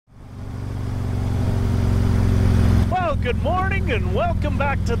good morning and welcome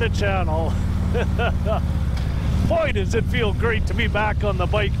back to the channel. Boy, does it feel great to be back on the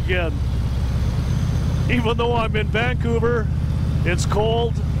bike again. Even though I'm in Vancouver, it's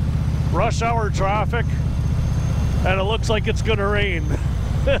cold, rush hour traffic, and it looks like it's gonna rain.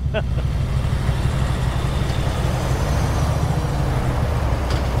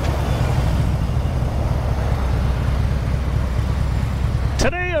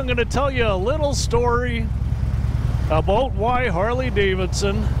 Today I'm going to tell you a little story about why Harley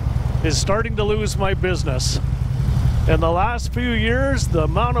Davidson is starting to lose my business. In the last few years, the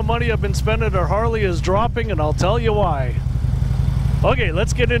amount of money I've been spending at Harley is dropping, and I'll tell you why. Okay,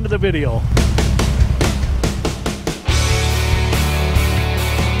 let's get into the video.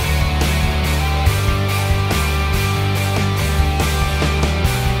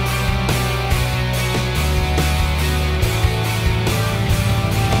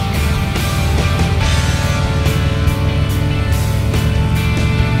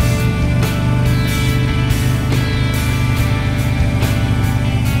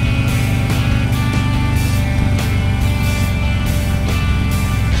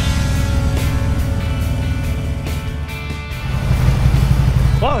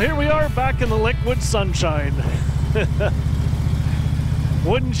 Well, here we are back in the liquid sunshine.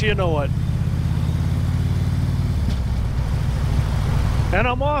 Wouldn't you know it? And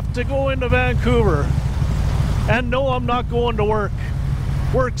I'm off to go into Vancouver. And no, I'm not going to work.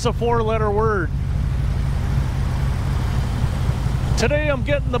 Work's a four-letter word. Today I'm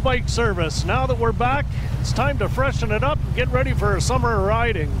getting the bike service. Now that we're back, it's time to freshen it up and get ready for a summer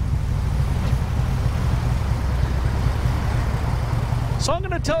riding. So I'm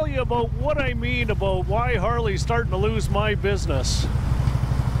going to tell you about what I mean about why Harley's starting to lose my business.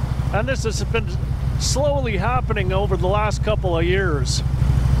 And this has been slowly happening over the last couple of years.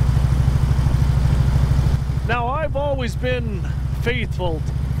 Now, I've always been faithful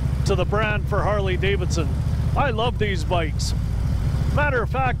to the brand for Harley Davidson. I love these bikes. Matter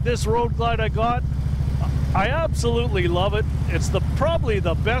of fact, this Road Glide I got, I absolutely love it. It's probably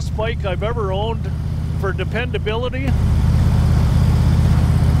the best bike I've ever owned for dependability.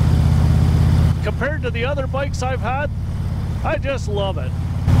 Compared to the other bikes I've had, I just love it.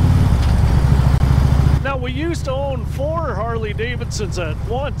 Now, we used to own 4 Harley Davidsons at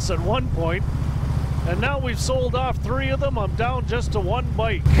one point, and now we've sold off 3 of them. I'm down just to 1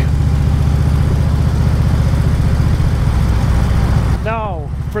 bike. Now,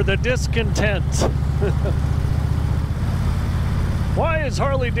 for the discontent. Why is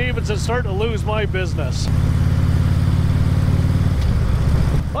Harley Davidson starting to lose my business?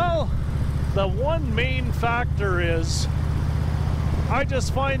 Well, the one main factor is I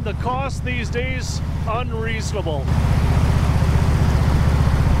just find the cost these days unreasonable.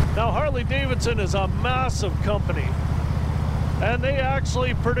 Now, Harley Davidson is a massive company, and they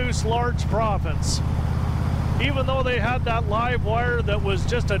actually produce large profits, even though they had that live wire that was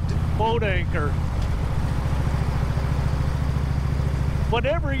just a boat anchor. But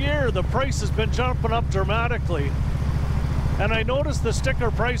every year the price has been jumping up dramatically. And I noticed the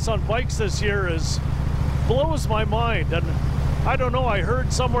sticker price on bikes this year blows my mind. And I don't know, I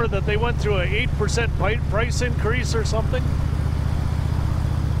heard somewhere that they went through an 8% price increase or something.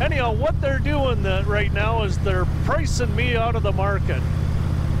 Anyhow, what they're doing right now is they're pricing me out of the market.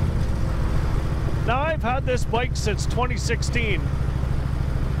 Now, I've had this bike since 2016.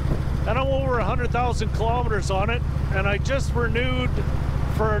 And I'm over 100,000 kilometers on it. And I just renewed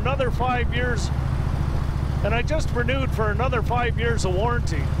for another 5 years. And I just renewed for another 5 years of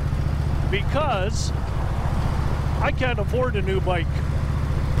warranty because I can't afford a new bike.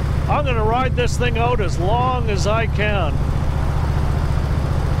 I'm going to ride this thing out as long as I can.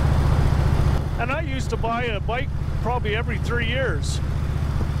 And I used to buy a bike probably every 3 years.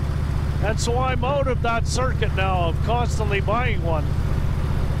 And so I'm out of that circuit now of constantly buying one.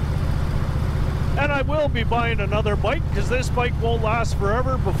 And I will be buying another bike because this bike won't last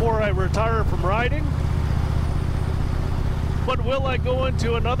forever before I retire from riding. But will I go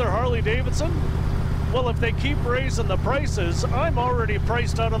into another Harley Davidson? Well, if they keep raising the prices, I'm already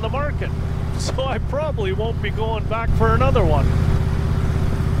priced out of the market. So I probably won't be going back for another one.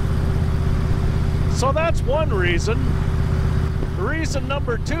 So that's one reason. Reason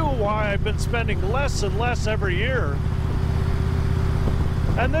number 2 why I've been spending less and less every year.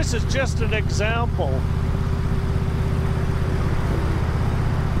 And this is just an example.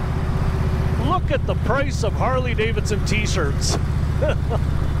 Look at the price of Harley Davidson t-shirts.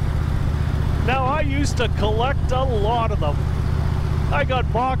 Now, I used to collect a lot of them. I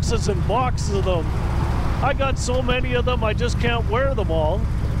got boxes and boxes of them. I got so many of them, I just can't wear them all.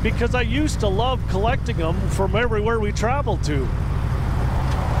 because I used to love collecting them from everywhere we traveled to.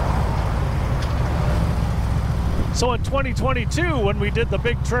 So in 2022, when we did the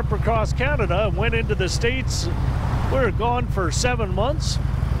big trip across Canada and went into the States, we were gone for 7 months.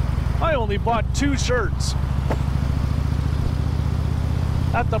 I only bought 2 shirts.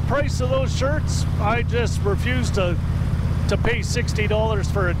 At the price of those shirts, I just refused to pay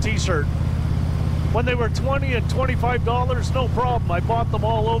 $60 for a t-shirt. When they were $20 and $25, no problem. I bought them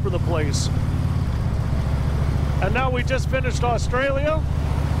all over the place. And now we just finished Australia,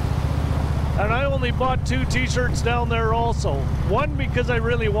 and I only bought 2 t-shirts down there also. One because I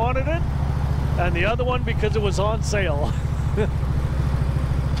really wanted it, and the other one because it was on sale.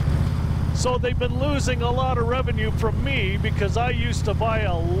 So they've been losing a lot of revenue from me because I used to buy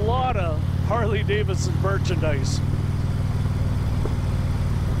a lot of Harley Davidson merchandise.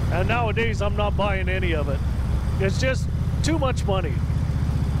 And nowadays I'm not buying any of it. It's just too much money.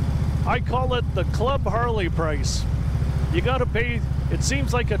 I call it the Club Harley price. You gotta pay, it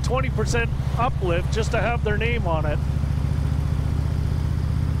seems like a 20% uplift just to have their name on it.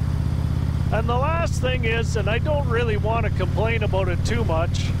 And the last thing is, and I don't really want to complain about it too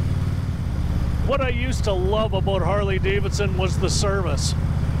much, what I used to love about Harley Davidson was the service.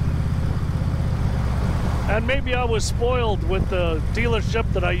 And maybe I was spoiled with the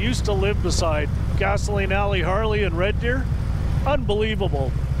dealership that I used to live beside, Gasoline Alley Harley in Red Deer.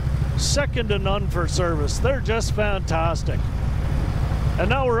 Unbelievable. Second to none for service. They're just fantastic. And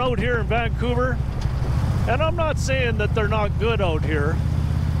now we're out here in Vancouver, and I'm not saying that they're not good out here,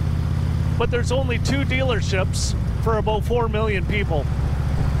 but there's only 2 dealerships for about 4 million people.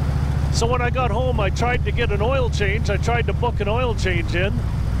 So when I got home, I tried to get an oil change. I tried to book an oil change in.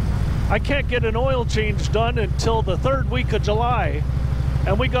 I can't get an oil change done until the 3rd week of July,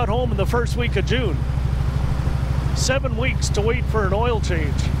 and we got home in the 1st week of June. 7 weeks to wait for an oil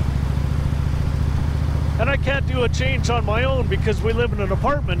change. And I can't do a change on my own because we live in an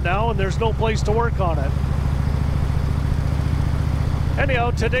apartment now and there's no place to work on it.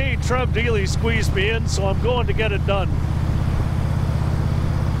 Anyhow, today Trev Dealey squeezed me in, so I'm going to get it done.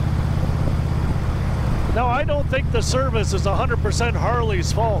 Now, I don't think the service is 100%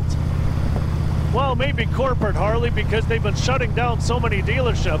 Harley's fault. Well, maybe corporate Harley, because they've been shutting down so many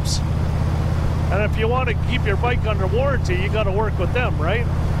dealerships. And if you want to keep your bike under warranty, you got to work with them, right?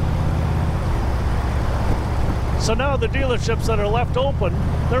 So now the dealerships that are left open,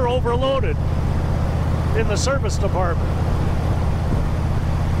 they're overloaded in the service department.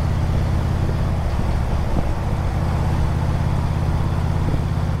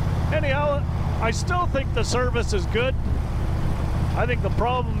 Anyhow, I still think the service is good. I think the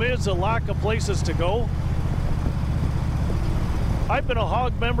problem is the lack of places to go. I've been a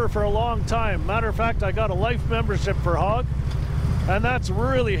Hog member for a long time. Matter of fact, I got a life membership for Hog, and that's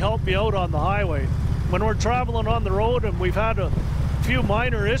really helped me out on the highway. When we're traveling on the road and we've had a few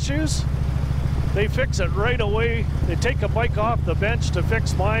minor issues, they fix it right away. They take a bike off the bench to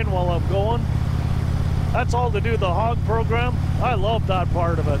fix mine while I'm going. That's all to do with the Hog program. I love that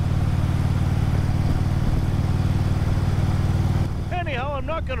part of it. Anyhow, I'm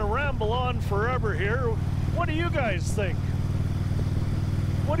not going to ramble on forever here. What do you guys think?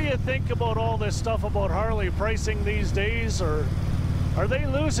 What do you think about all this stuff about Harley pricing these days? Or are they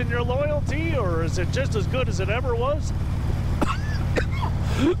losing your loyalty, or is it just as good as it ever was?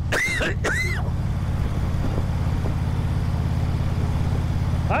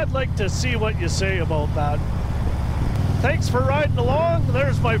 I'd like to see what you say about that. Thanks for riding along.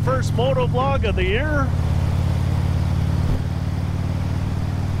 There's my first moto vlog of the year.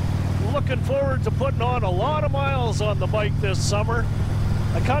 Looking forward to putting on a lot of miles on the bike this summer.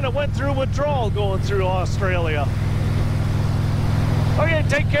 I kind of went through withdrawal going through Australia. Okay,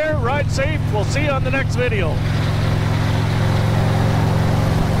 take care, ride safe. We'll see you on the next video.